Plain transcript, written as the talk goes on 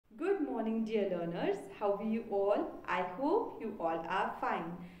morning, dear learners. How are you all? I hope you all are fine.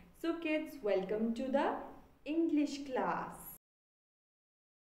 So kids, welcome to the English class.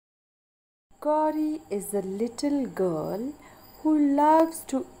 Gauri is a little girl who loves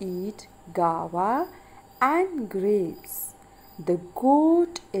to eat guava and grapes. The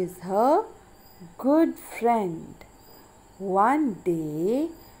goat is her good friend. One day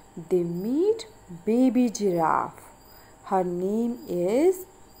they meet baby giraffe. Her name is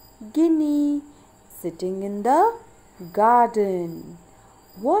Guinea, sitting in the garden.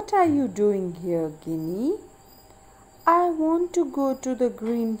 What are you doing here, Guinea? I want to go to the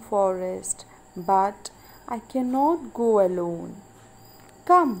green forest, but I cannot go alone.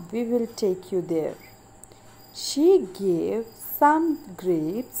 Come, we will take you there. She gave some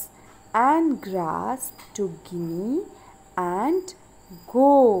grapes and grass to Guinea and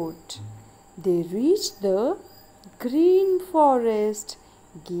goat. They reached the green forest.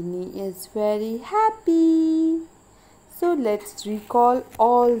 Guinea is very happy. So let's recall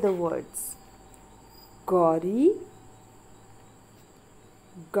all the words. Gauri,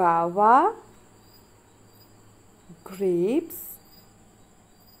 guava, grapes,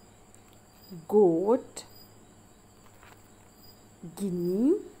 goat,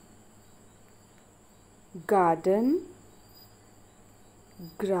 Guinea, garden,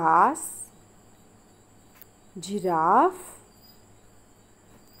 grass, giraffe.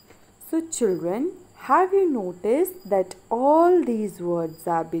 So children, have you noticed that all these words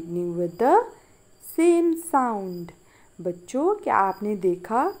are beginning with the same sound? बच्चों, क्या आपने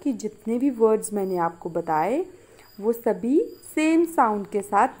देखा कि जितने भी words मैंने आपको बताए वो सभी सेम साउंड के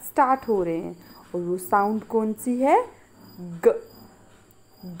साथ स्टार्ट हो रहे हैं और वो साउंड कौन सी है? ग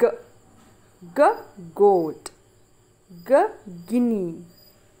ग ग गोट, ग गिनी.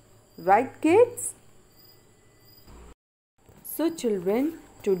 Right, kids? So children,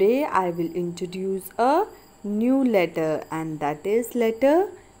 today I will introduce a new letter, and that is letter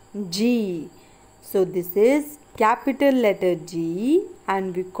G. So this is capital letter G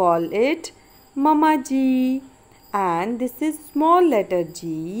and we call it Mama G. And this is small letter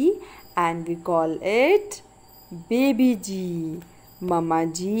G and we call it Baby G. Mama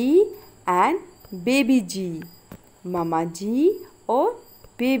G and Baby G. Mama G or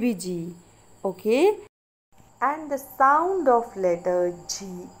Baby G. Okay? And the sound of letter G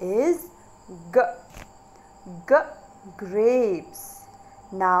is G. G. Grapes.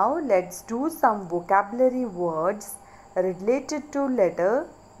 Now let's do some vocabulary words related to letter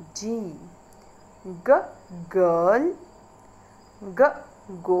G. G. Girl. G.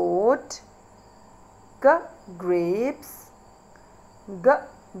 Goat. G. Grapes. G.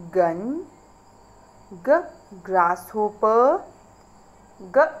 Gun. G. Grasshopper.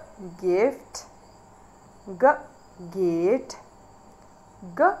 G. Gift. G. Gate.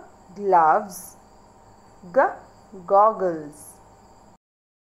 G. Gloves. G. Goggles.